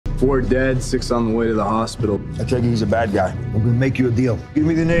4 dead, 6 on the way to the hospital. I take it he's a bad guy. I'm gonna make you a deal. Give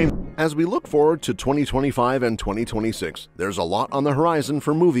me the name. As we look forward to 2025 and 2026, there's a lot on the horizon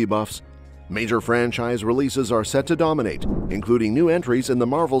for movie buffs. Major franchise releases are set to dominate, including new entries in the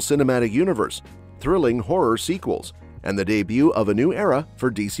Marvel Cinematic Universe, thrilling horror sequels, and the debut of a new era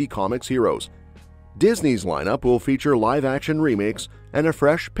for DC Comics heroes. Disney's lineup will feature live-action remakes and a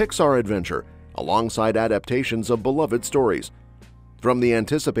fresh Pixar adventure, alongside adaptations of beloved stories. From the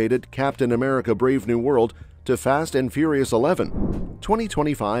anticipated Captain America: Brave New World to Fast and Furious 11,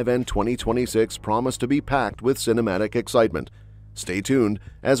 2025 and 2026 promise to be packed with cinematic excitement. Stay tuned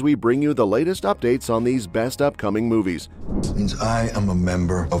as we bring you the latest updates on these best upcoming movies. This means I am a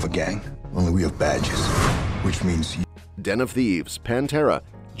member of a gang, only we have badges, which means Den of Thieves, Pantera,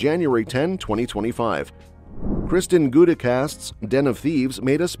 January 10, 2025. Kristen Gudicast's Den of Thieves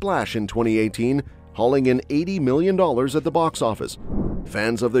made a splash in 2018, hauling in $80 million at the box office.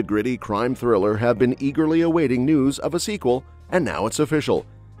 Fans of the gritty crime thriller have been eagerly awaiting news of a sequel, and now it's official.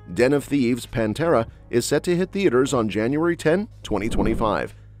 Den of Thieves Pantera is set to hit theaters on January 10,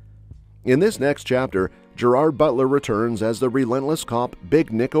 2025. In this next chapter, Gerard Butler returns as the relentless cop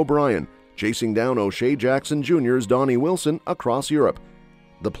Big Nick O'Brien, chasing down O'Shea Jackson Jr.'s Donnie Wilson across Europe.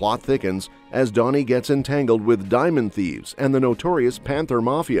 The plot thickens as Donnie gets entangled with diamond thieves and the notorious Panther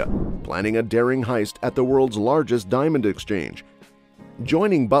Mafia, planning a daring heist at the world's largest diamond exchange.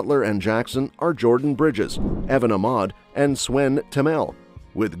 Joining Butler and Jackson are Jordan Bridges, Evan Ahmad, and Swen Temel,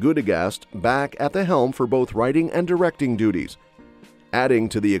 with Gudegast back at the helm for both writing and directing duties. Adding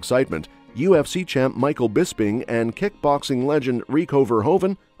to the excitement, UFC champ Michael Bisping and kickboxing legend Rico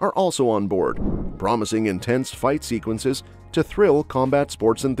Verhoeven are also on board, promising intense fight sequences to thrill combat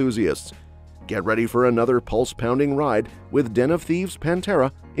sports enthusiasts. Get ready for another pulse-pounding ride with Den of Thieves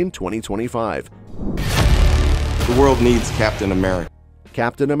Pantera in 2025. The world needs Captain America.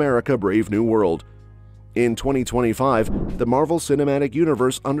 Captain America: Brave New World. In 2025, the Marvel Cinematic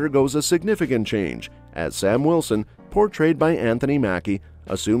Universe undergoes a significant change as Sam Wilson, portrayed by Anthony Mackie,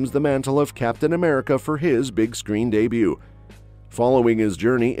 assumes the mantle of Captain America for his big screen debut. Following his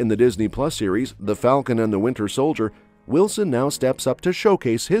journey in the Disney Plus series The Falcon and the Winter Soldier, Wilson now steps up to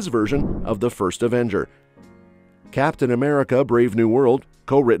showcase his version of the first Avenger. Captain America: Brave New World,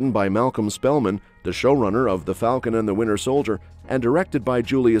 co-written by Malcolm Spellman, the showrunner of The Falcon and the Winter Soldier, and directed by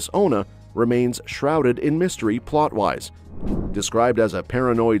Julius Ona, remains shrouded in mystery plot-wise. Described as a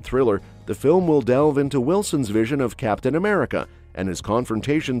paranoid thriller, the film will delve into Wilson's vision of Captain America and his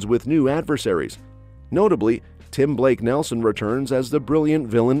confrontations with new adversaries. Notably, Tim Blake Nelson returns as the brilliant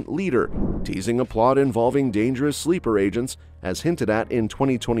villain Leader, teasing a plot involving dangerous sleeper agents as hinted at in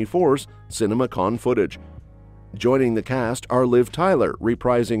 2024's CinemaCon footage. Joining the cast are Liv Tyler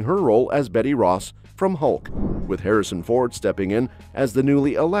reprising her role as Betty Ross from Hulk, with Harrison Ford stepping in as the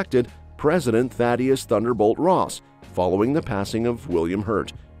newly elected President Thaddeus Thunderbolt Ross, following the passing of William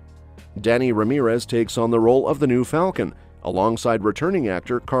Hurt. Danny Ramirez takes on the role of the new Falcon, alongside returning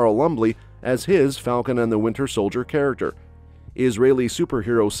actor Carl Lumbly as his Falcon and the Winter Soldier character. Israeli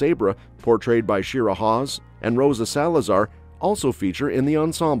superhero Sabra, portrayed by Shira Haas, and Rosa Salazar also feature in the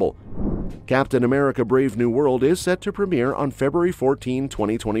ensemble. Captain America: Brave New World is set to premiere on February 14,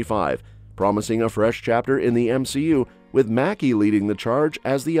 2025, promising a fresh chapter in the MCU, with Mackie leading the charge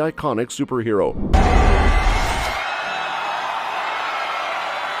as the iconic superhero.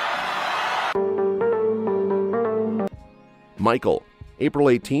 Michael, April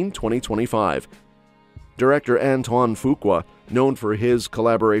 18, 2025. Director Antoine Fuqua, known for his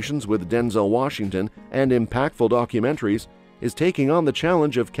collaborations with Denzel Washington and impactful documentaries, is taking on the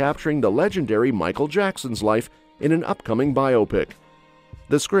challenge of capturing the legendary Michael Jackson's life in an upcoming biopic.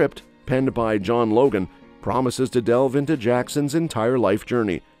 The script, penned by John Logan, promises to delve into Jackson's entire life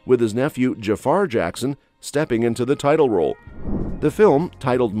journey, with his nephew Jafar Jackson stepping into the title role. The film,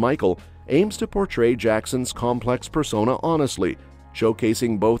 titled Michael, aims to portray Jackson's complex persona honestly,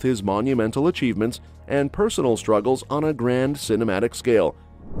 showcasing both his monumental achievements and personal struggles on a grand cinematic scale.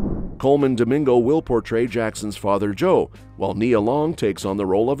 Coleman Domingo will portray Jackson's father Joe, while Nia Long takes on the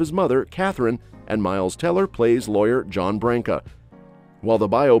role of his mother Catherine, and Miles Teller plays lawyer John Branca. While the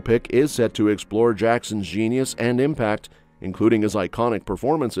biopic is set to explore Jackson's genius and impact, including his iconic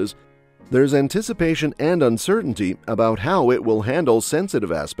performances, there's anticipation and uncertainty about how it will handle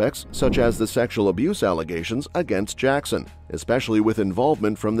sensitive aspects such as the sexual abuse allegations against Jackson, especially with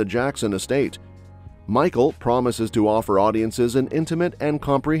involvement from the Jackson estate. Michael promises to offer audiences an intimate and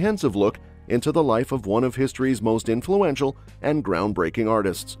comprehensive look into the life of one of history's most influential and groundbreaking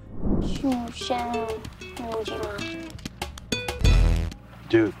artists.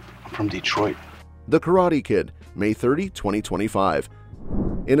 Dude, I'm from Detroit. The Karate Kid, May 30, 2025.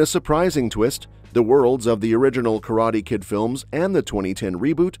 In a surprising twist, the worlds of the original Karate Kid films and the 2010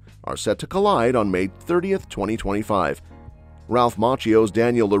 reboot are set to collide on May 30th, 2025. Ralph Macchio's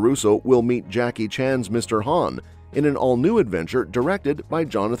Daniel LaRusso will meet Jackie Chan's Mr. Han in an all-new adventure directed by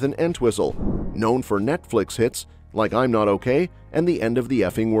Jonathan Entwistle, known for Netflix hits like I'm Not Okay and The End of the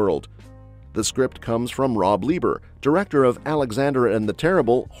Effing World. The script comes from Rob Lieber, director of Alexander and the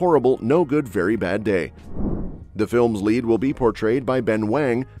Terrible, Horrible, No Good, Very Bad Day. The film's lead will be portrayed by Ben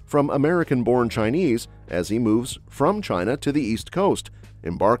Wang from American-born Chinese as he moves from China to the East Coast,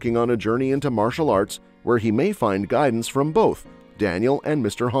 embarking on a journey into martial arts where he may find guidance from both Daniel and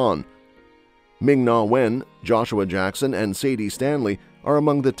Mr. Han. Ming-Na Wen, Joshua Jackson, and Sadie Stanley are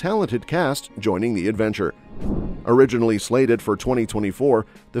among the talented cast joining the adventure. Originally slated for 2024,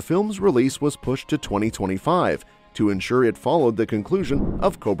 the film's release was pushed to 2025 to ensure it followed the conclusion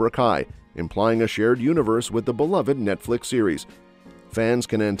of Cobra Kai, implying a shared universe with the beloved Netflix series. Fans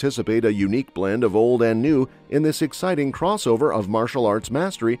can anticipate a unique blend of old and new in this exciting crossover of martial arts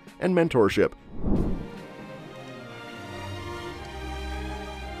mastery and mentorship.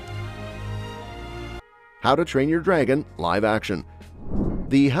 How to Train Your Dragon live action.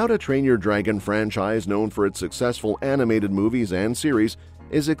 The How to Train Your Dragon franchise, known for its successful animated movies and series,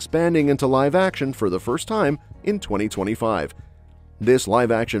 is expanding into live action for the first time in 2025. This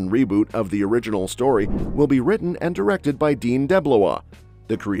live-action reboot of the original story will be written and directed by Dean DeBlois,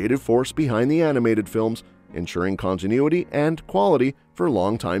 the creative force behind the animated films, ensuring continuity and quality for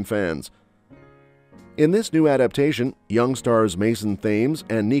longtime fans. In this new adaptation, young stars Mason Thames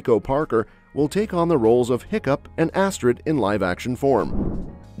and Nico Parker will take on the roles of Hiccup and Astrid in live-action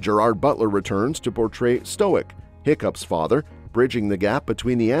form. Gerard Butler returns to portray Stoic, Hiccup's father, bridging the gap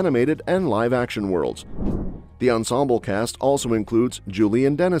between the animated and live-action worlds. The ensemble cast also includes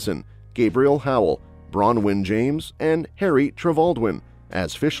Julian Dennison, Gabriel Howell, Bronwyn James, and Harry Trevaldwin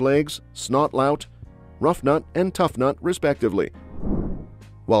as Fishlegs, Snotlout, Roughnut, and Toughnut, respectively.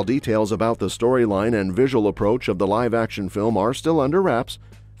 While details about the storyline and visual approach of the live-action film are still under wraps,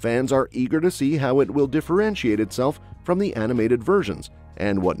 fans are eager to see how it will differentiate itself from the animated versions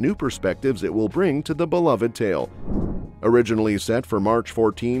and what new perspectives it will bring to the beloved tale. Originally set for March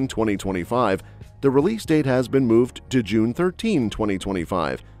 14, 2025, the release date has been moved to June 13,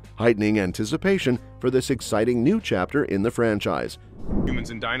 2025, heightening anticipation for this exciting new chapter in the franchise.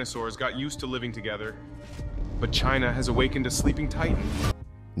 Humans and dinosaurs got used to living together, but China has awakened a sleeping titan.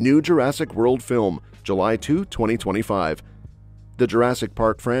 New Jurassic World film, July 2, 2025. The Jurassic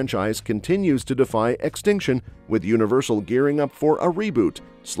Park franchise continues to defy extinction, with Universal gearing up for a reboot,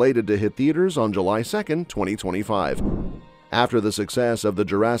 slated to hit theaters on July 2, 2025. After the success of the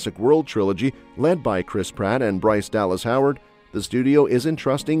Jurassic World trilogy, led by Chris Pratt and Bryce Dallas Howard, the studio is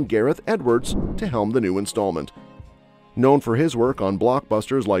entrusting Gareth Edwards to helm the new installment. Known for his work on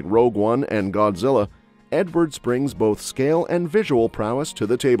blockbusters like Rogue One and Godzilla, Edwards brings both scale and visual prowess to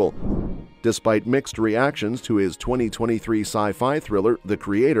the table. Despite mixed reactions to his 2023 sci-fi thriller, The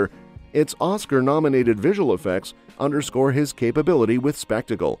Creator, its Oscar-nominated visual effects underscore his capability with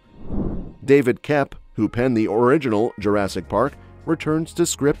spectacle. David Koepp, who penned the original Jurassic Park, returns to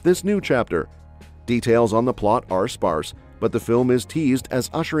script this new chapter. Details on the plot are sparse, but the film is teased as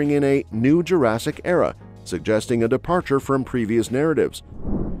ushering in a new Jurassic era, suggesting a departure from previous narratives.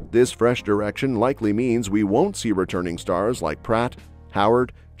 This fresh direction likely means we won't see returning stars like Pratt,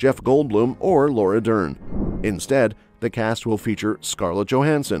 Howard, Jeff Goldblum, or Laura Dern. Instead, the cast will feature Scarlett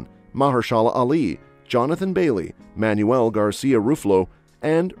Johansson, Mahershala Ali, Jonathan Bailey, Manuel Garcia Ruffalo,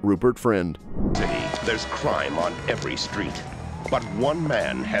 and Rupert Friend. There's crime on every street, but one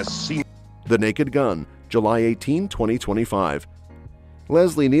man has seen The Naked Gun, July 18, 2025.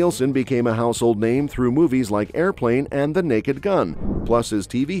 Leslie Nielsen became a household name through movies like Airplane and The Naked Gun, plus his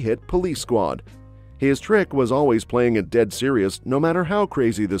TV hit Police Squad. His trick was always playing it dead serious, no matter how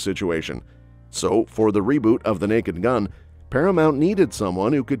crazy the situation. So, for the reboot of The Naked Gun, Paramount needed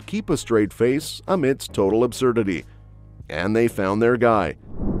someone who could keep a straight face amidst total absurdity. And they found their guy.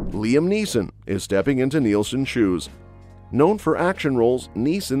 Liam Neeson is stepping into Nielsen's shoes. Known for action roles,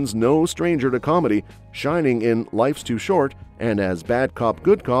 Neeson's no stranger to comedy, shining in Life's Too Short and as Bad Cop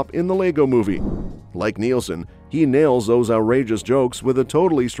Good Cop in the Lego Movie. Like Nielsen, he nails those outrageous jokes with a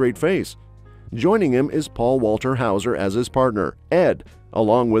totally straight face. Joining him is Paul Walter Hauser as his partner, Ed,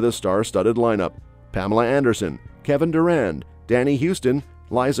 along with a star-studded lineup: Pamela Anderson, Kevin Durand, Danny Houston,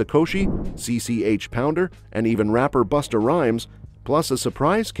 Liza Koshy, CCH Pounder, and even rapper Busta Rhymes, plus a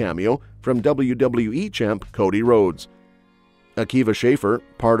surprise cameo from WWE champ Cody Rhodes. Akiva Schaffer,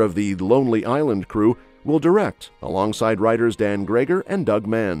 part of the Lonely Island crew, will direct, alongside writers Dan Greger and Doug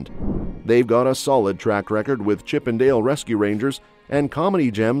Mand. They've got a solid track record with Chip and Dale Rescue Rangers and comedy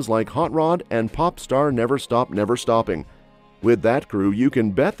gems like Hot Rod and pop star Never Stop Never Stopping. With that crew, you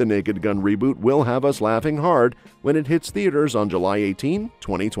can bet the Naked Gun reboot will have us laughing hard when it hits theaters on July 18,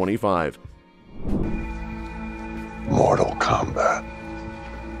 2025. Mortal Kombat.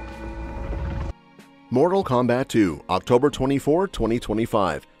 Mortal Kombat 2, October 24,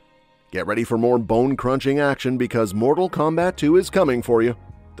 2025. Get ready for more bone-crunching action because Mortal Kombat 2 is coming for you.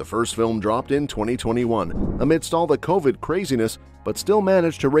 The first film dropped in 2021 amidst all the COVID craziness, but still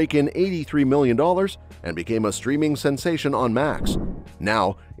managed to rake in $83 million and became a streaming sensation on Max.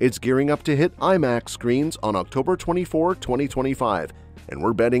 Now, it's gearing up to hit IMAX screens on October 24, 2025, and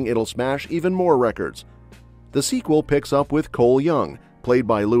we're betting it'll smash even more records. The sequel picks up with Cole Young, played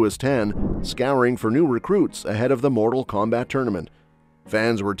by Louis Tan, scouring for new recruits ahead of the Mortal Kombat tournament.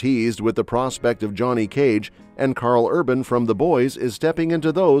 Fans were teased with the prospect of Johnny Cage, and Carl Urban from The Boys is stepping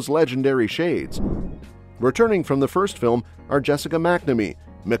into those legendary shades. Returning from the first film are Jessica McNamee,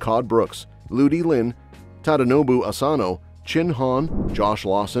 Mehcad Brooks, Ludi Lin, Tadanobu Asano, Chin Han, Josh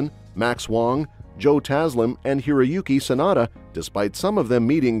Lawson, Max Wong, Joe Taslim, and Hiroyuki Sanada, despite some of them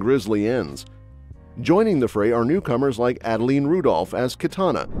meeting grisly ends. Joining the fray are newcomers like Adeline Rudolph as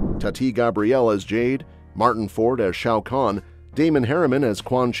Kitana, Tati Gabrielle as Jade, Martin Ford as Shao Kahn, Damon Harriman as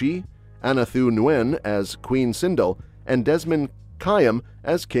Quan Chi, Anathu Nguyen as Queen Sindel, and Desmond Kayam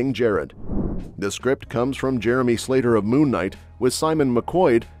as King Jared. The script comes from Jeremy Slater of Moon Knight, with Simon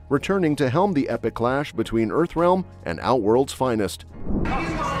McQuoid returning to helm the epic clash between Earthrealm and Outworld's finest.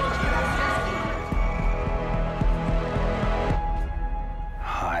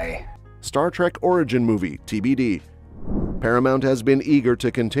 Hi. Star Trek Origin movie, TBD. Paramount has been eager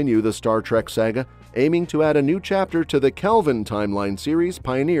to continue the Star Trek saga, aiming to add a new chapter to the Kelvin timeline series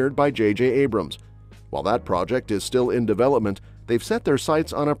pioneered by J.J. Abrams. While that project is still in development, they've set their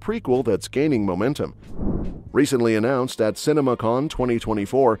sights on a prequel that's gaining momentum. Recently announced at CinemaCon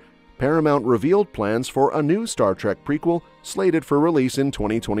 2024, Paramount revealed plans for a new Star Trek prequel slated for release in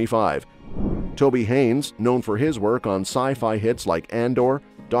 2025. Toby Haynes, known for his work on sci-fi hits like Andor,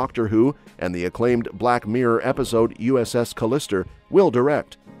 Doctor Who, and the acclaimed Black Mirror episode USS Callister, will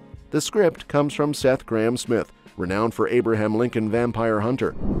direct. The script comes from Seth Grahame-Smith, renowned for Abraham Lincoln Vampire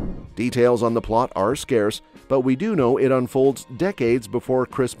Hunter. Details on the plot are scarce, but we do know it unfolds decades before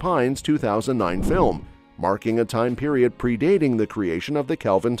Chris Pine's 2009 film, marking a time period predating the creation of the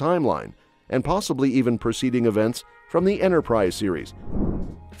Kelvin timeline, and possibly even preceding events from the Enterprise series.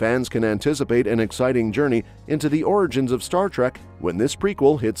 Fans can anticipate an exciting journey into the origins of Star Trek when this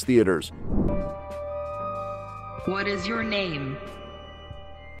prequel hits theaters. What is your name?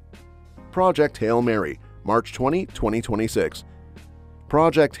 Project Hail Mary, March 20, 2026.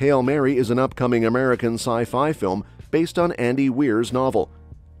 Project Hail Mary is an upcoming American sci-fi film based on Andy Weir's novel.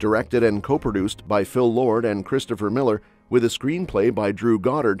 Directed and co-produced by Phil Lord and Christopher Miller, with a screenplay by Drew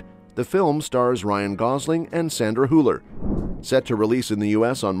Goddard, the film stars Ryan Gosling and Sandra Hüller. Set to release in the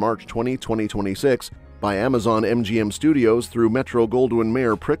U.S. on March 20, 2026, by Amazon MGM Studios through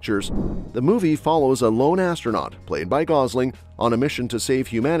Metro-Goldwyn-Mayer Pictures, the movie follows a lone astronaut, played by Gosling, on a mission to save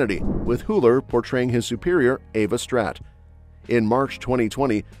humanity, with Hüller portraying his superior, Ava Stratt. In March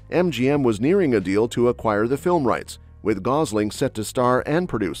 2020, MGM was nearing a deal to acquire the film rights, with Gosling set to star and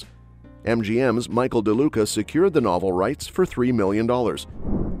produce. MGM's Michael DeLuca secured the novel rights for $3 million.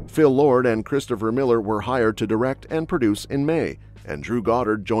 Phil Lord and Christopher Miller were hired to direct and produce in May, and Drew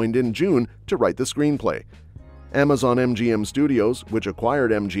Goddard joined in June to write the screenplay. Amazon MGM Studios, which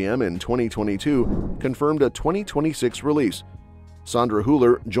acquired MGM in 2022, confirmed a 2026 release. Sandra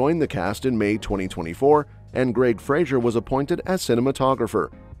Hüller joined the cast in May 2024, and Greg Fraser was appointed as cinematographer.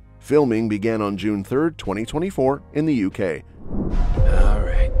 Filming began on June 3, 2024 in the UK. All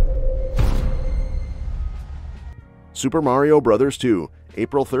right. Super Mario Bros. 2,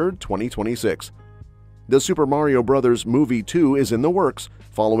 April 3, 2026. The Super Mario Bros. Movie 2 is in the works,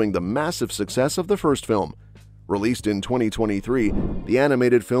 following the massive success of the first film. Released in 2023, the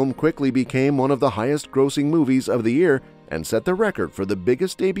animated film quickly became one of the highest-grossing movies of the year and set the record for the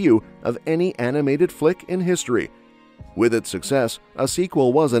biggest debut of any animated flick in history. With its success, a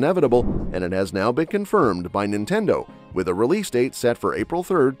sequel was inevitable, and it has now been confirmed by Nintendo, with a release date set for April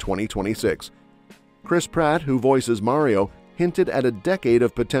 3, 2026. Chris Pratt, who voices Mario, hinted at a decade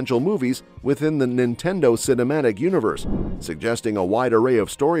of potential movies within the Nintendo Cinematic Universe, suggesting a wide array of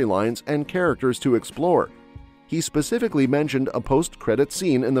storylines and characters to explore. He specifically mentioned a post-credit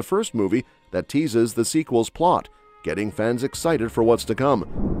scene in the first movie that teases the sequel's plot, getting fans excited for what's to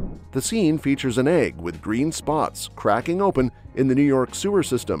come. The scene features an egg with green spots cracking open in the New York sewer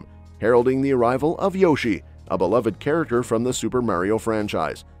system, heralding the arrival of Yoshi, a beloved character from the Super Mario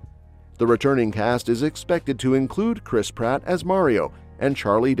franchise. The returning cast is expected to include Chris Pratt as Mario and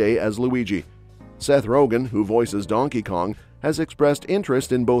Charlie Day as Luigi. Seth Rogen, who voices Donkey Kong, has expressed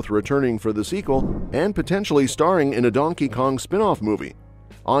interest in both returning for the sequel and potentially starring in a Donkey Kong spin-off movie.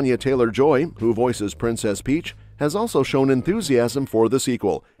 Anya Taylor-Joy, who voices Princess Peach, has also shown enthusiasm for the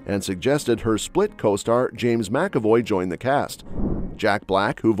sequel and suggested her Split co-star James McAvoy join the cast. Jack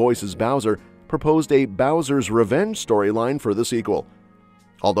Black, who voices Bowser, proposed a Bowser's Revenge storyline for the sequel.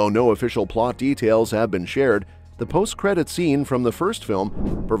 Although no official plot details have been shared, the post-credit scene from the first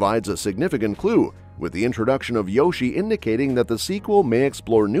film provides a significant clue, with the introduction of Yoshi indicating that the sequel may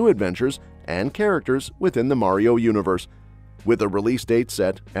explore new adventures and characters within the Mario universe. With a release date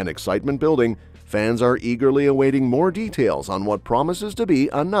set and excitement building, fans are eagerly awaiting more details on what promises to be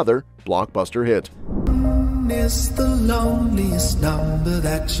another blockbuster hit. Is the loneliest number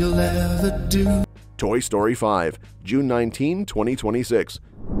that you'll ever do. Toy Story 5, June 19, 2026.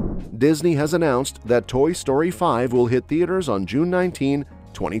 Disney has announced that Toy Story 5 will hit theaters on June 19,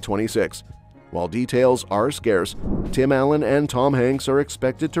 2026. While details are scarce, Tim Allen and Tom Hanks are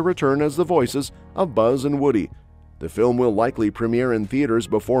expected to return as the voices of Buzz and Woody. The film will likely premiere in theaters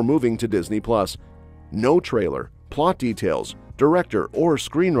before moving to Disney+. No trailer, plot details, director, or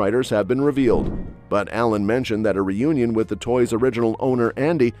screenwriters have been revealed, but Allen mentioned that a reunion with the toy's original owner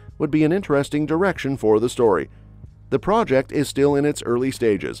Andy would be an interesting direction for the story. The project is still in its early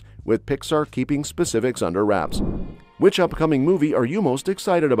stages, with Pixar keeping specifics under wraps. Which upcoming movie are you most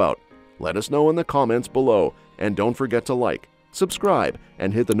excited about? Let us know in the comments below, and don't forget to like, subscribe,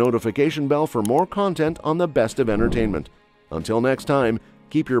 and hit the notification bell for more content on the best of entertainment. Until next time,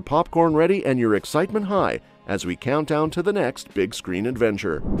 keep your popcorn ready and your excitement high as we count down to the next big screen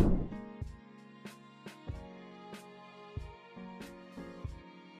adventure.